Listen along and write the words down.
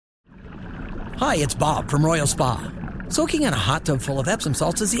Hi, it's Bob from Royal Spa. Soaking in a hot tub full of Epsom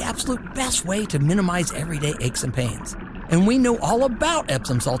salts is the absolute best way to minimize everyday aches and pains. And we know all about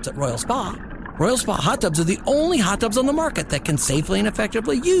Epsom salts at Royal Spa. Royal Spa hot tubs are the only hot tubs on the market that can safely and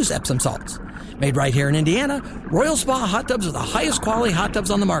effectively use Epsom salts. Made right here in Indiana, Royal Spa hot tubs are the highest quality hot tubs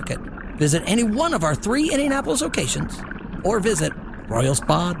on the market. Visit any one of our 3 Indianapolis locations or visit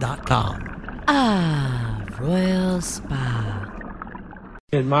royalspa.com. Ah, Royal Spa.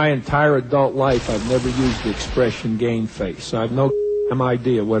 In my entire adult life, I've never used the expression game face. I have no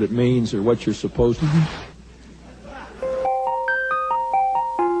idea what it means or what you're supposed to do.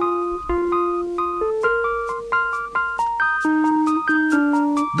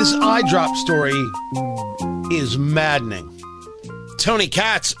 This eye drop story is maddening. Tony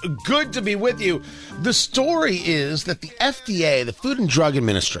Katz, good to be with you. The story is that the FDA, the Food and Drug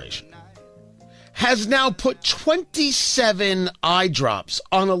Administration, has now put 27 eye drops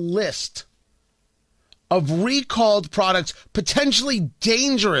on a list of recalled products, potentially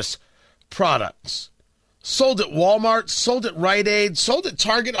dangerous products, sold at Walmart, sold at Rite Aid, sold at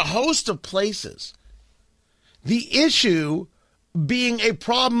Target, a host of places. The issue being a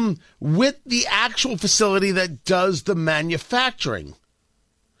problem with the actual facility that does the manufacturing.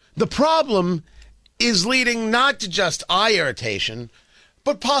 The problem is leading not to just eye irritation,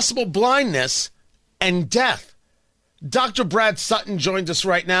 but possible blindness and death. Dr. Brad Sutton joins us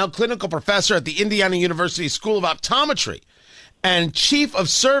right now, clinical professor at the Indiana University School of Optometry and chief of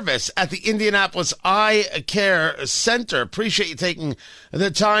service at the Indianapolis Eye Care Center. Appreciate you taking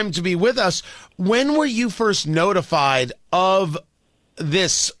the time to be with us. When were you first notified of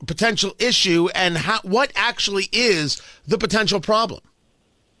this potential issue, and what actually is the potential problem?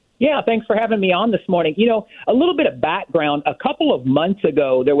 Yeah, thanks for having me on this morning. You know, a little bit of background. A couple of months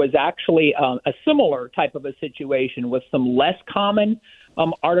ago, there was actually a similar type of a situation with some less common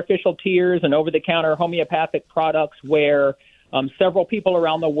artificial tears and over-the-counter homeopathic products where several people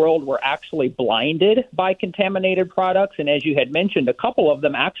around the world were actually blinded by contaminated products. And as you had mentioned, a couple of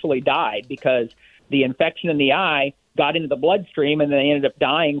them actually died because the infection in the eye got into the bloodstream and they ended up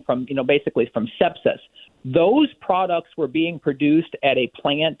dying from, basically from sepsis. Those products were being produced at a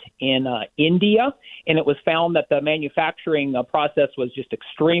plant in India, and it was found that the manufacturing process was just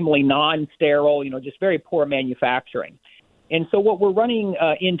extremely non-sterile, just very poor manufacturing. And so what we're running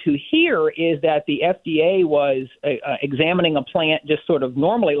into here is that the FDA was examining a plant just sort of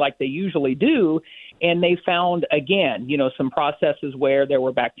normally like they usually do, and they found, again, some processes where there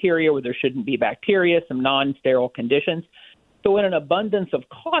were bacteria where there shouldn't be bacteria, some non-sterile conditions. So in an abundance of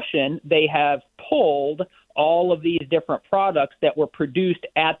caution, they have pulled all of these different products that were produced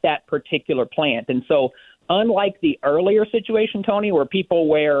at that particular plant. And so unlike the earlier situation, Tony, where people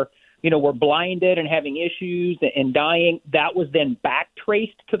were blinded and having issues and dying, that was then back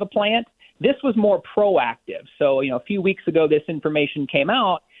traced to the plant. This was more proactive. So, a few weeks ago, this information came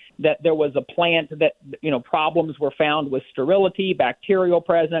out that there was a plant that, problems were found with sterility, bacterial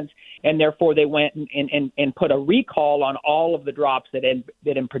presence, and therefore they went and put a recall on all of the drops that had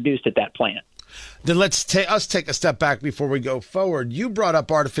been produced at that plant. Then let's take a step back before we go forward. You brought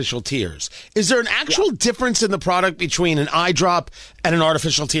up artificial tears. Is there an actual difference in the product between an eye drop and an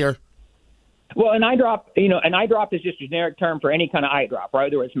artificial tear? Well, an eye drop is just a generic term for any kind of eye drop,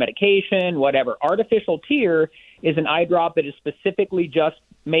 right? Whether it's medication, whatever. Artificial tear is an eye drop that is specifically just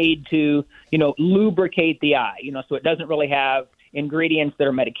made to, lubricate the eye, so it doesn't really have ingredients that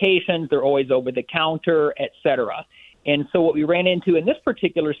are medications. They're always over the counter, et cetera. And so what we ran into in this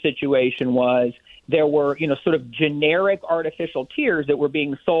particular situation was there were, sort of generic artificial tears that were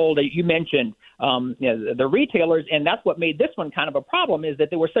being sold. You mentioned the retailers, and that's what made this one kind of a problem is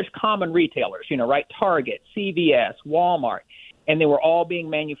that there were such common retailers, right? Target, CVS, Walmart, and they were all being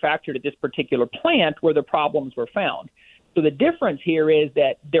manufactured at this particular plant where the problems were found. So the difference here is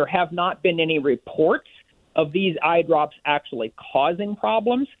that there have not been any reports of these eye drops actually causing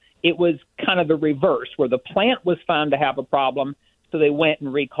problems. It was kind of the reverse, where the plant was found to have a problem, so they went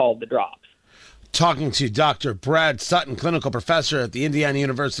and recalled the drops. Talking to Dr. Brad Sutton, clinical professor at the Indiana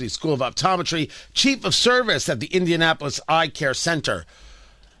University School of Optometry, chief of service at the Indianapolis Eye Care Center.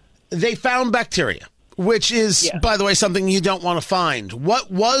 They found bacteria, which is, by the way, something you don't want to find.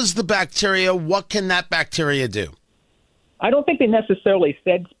 What was the bacteria? What can that bacteria do? I don't think they necessarily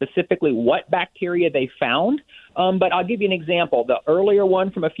said specifically what bacteria they found, but I'll give you an example. The earlier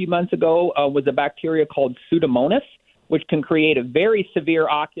one from a few months ago was a bacteria called Pseudomonas, which can create a very severe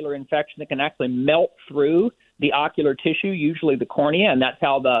ocular infection that can actually melt through the ocular tissue, usually the cornea, and that's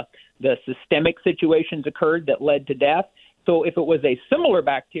how the systemic situations occurred that led to death. So if it was a similar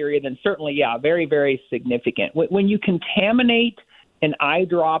bacteria, then certainly, very, very significant. When you contaminate an eye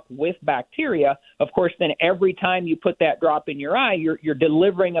drop with bacteria, of course, then every time you put that drop in your eye, you're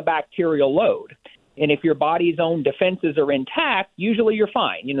delivering a bacterial load. And if your body's own defenses are intact, usually you're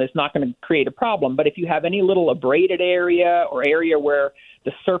fine. It's not going to create a problem. But if you have any little abraded area or area where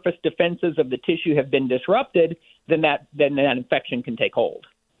the surface defenses of the tissue have been disrupted, then that infection can take hold.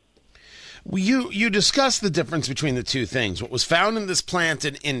 You discussed the difference between the two things. What was found in this plant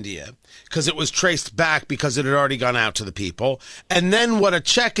in India, because it was traced back because it had already gone out to the people, and then what a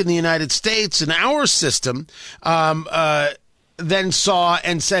check in the United States in our system then saw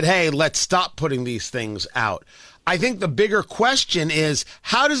and said, hey, let's stop putting these things out. I think the bigger question is,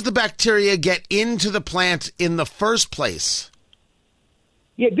 how does the bacteria get into the plant in the first place?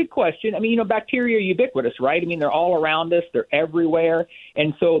 Yeah, good question. Bacteria are ubiquitous, right? They're all around us. They're everywhere.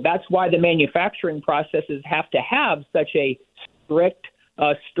 And so that's why the manufacturing processes have to have such a strict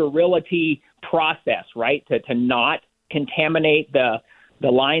sterility process, right? To not contaminate the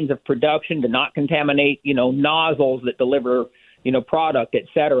lines of production, to not contaminate, nozzles that deliver product, et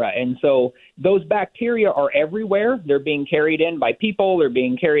cetera. And so those bacteria are everywhere. They're being carried in by people. They're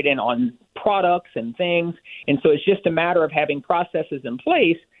being carried in on products and things. And so it's just a matter of having processes in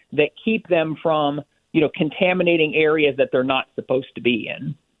place that keep them from, contaminating areas that they're not supposed to be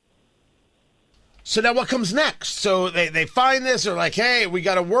in. So now what comes next? So they find this, they're like, hey, we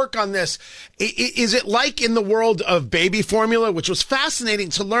got to work on this. Is it like in the world of baby formula, which was fascinating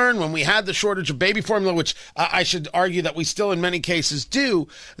to learn when we had the shortage of baby formula, which I should argue that we still in many cases do,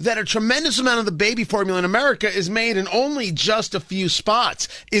 that a tremendous amount of the baby formula in America is made in only just a few spots.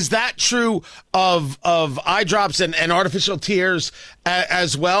 Is that true of eye drops and artificial tears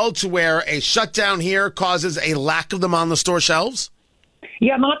as well, to where a shutdown here causes a lack of them on the store shelves?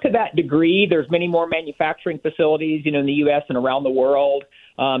 Yeah, not to that degree. There's many more manufacturing facilities, in the U.S. and around the world.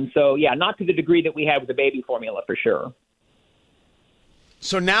 So, not to the degree that we have with the baby formula, for sure.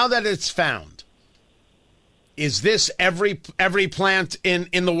 So now that it's found, is this every plant in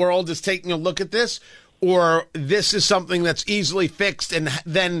the world is taking a look at this? Or this is something that's easily fixed, and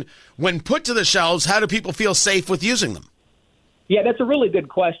then when put to the shelves, how do people feel safe with using them? Yeah, that's a really good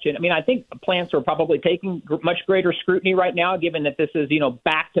question. I think plants are probably taking much greater scrutiny right now, given that this is,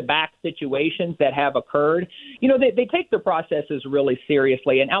 back-to-back situations that have occurred. They take their processes really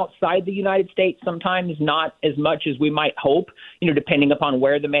seriously. And outside the United States, sometimes not as much as we might hope, depending upon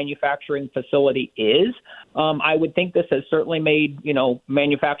where the manufacturing facility is. I would think this has certainly made,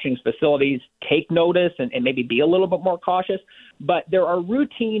 manufacturing facilities take notice and maybe be a little bit more cautious. But there are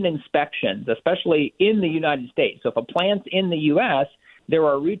routine inspections, especially in the United States. So if a plant's in the U.S., there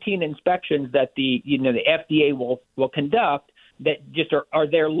are routine inspections that the FDA will conduct that just are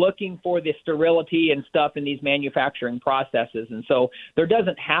there looking for the sterility and stuff in these manufacturing processes. And so there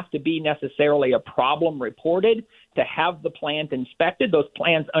doesn't have to be necessarily a problem reported to have the plant inspected. Those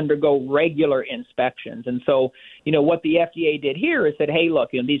plants undergo regular inspections. And so, what the FDA did here is said, hey,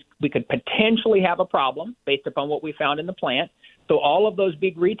 look, we could potentially have a problem based upon what we found in the plant. So all of those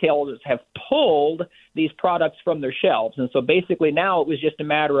big retailers have pulled these products from their shelves. And so basically now it was just a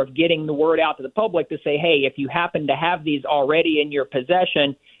matter of getting the word out to the public to say, hey, if you happen to have these already in your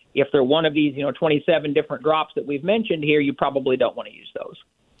possession, if they're one of these, 27 different drops that we've mentioned here, you probably don't want to use those.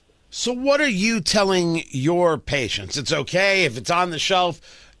 So what are you telling your patients? It's okay if it's on the shelf,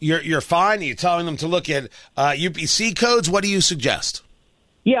 you're fine. Are you telling them to look at UPC codes? What do you suggest?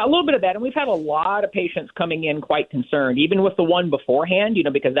 Yeah, a little bit of that. And we've had a lot of patients coming in quite concerned, even with the one beforehand,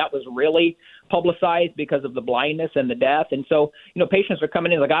 because that was really publicized because of the blindness and the death. And so, patients are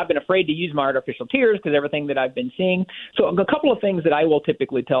coming in like, I've been afraid to use my artificial tears because everything that I've been seeing. So a couple of things that I will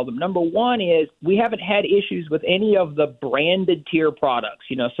typically tell them. Number one is we haven't had issues with any of the branded tear products,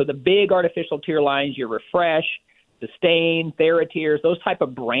 so the big artificial tear lines, your Refresh, Sustain, TheraTears, those type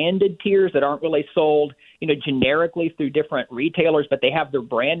of branded tears that aren't really sold, generically through different retailers, but they have their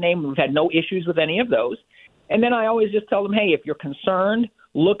brand name. We've had no issues with any of those. And then I always just tell them, hey, if you're concerned,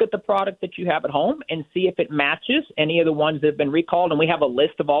 look at the product that you have at home and see if it matches any of the ones that have been recalled. And we have a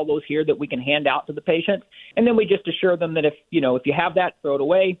list of all those here that we can hand out to the patient. And then we just assure them that if you have that, throw it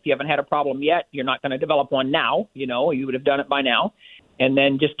away. If you haven't had a problem yet, you're not going to develop one now. You would have done it by now. And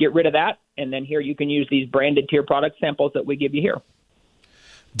then just get rid of that. And then here you can use these branded tear product samples that we give you here.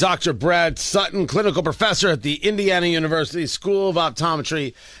 Dr. Brad Sutton, clinical professor at the Indiana University School of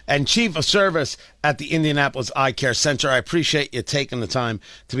Optometry and chief of service at the Indianapolis Eye Care Center. I appreciate you taking the time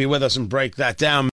to be with us and break that down.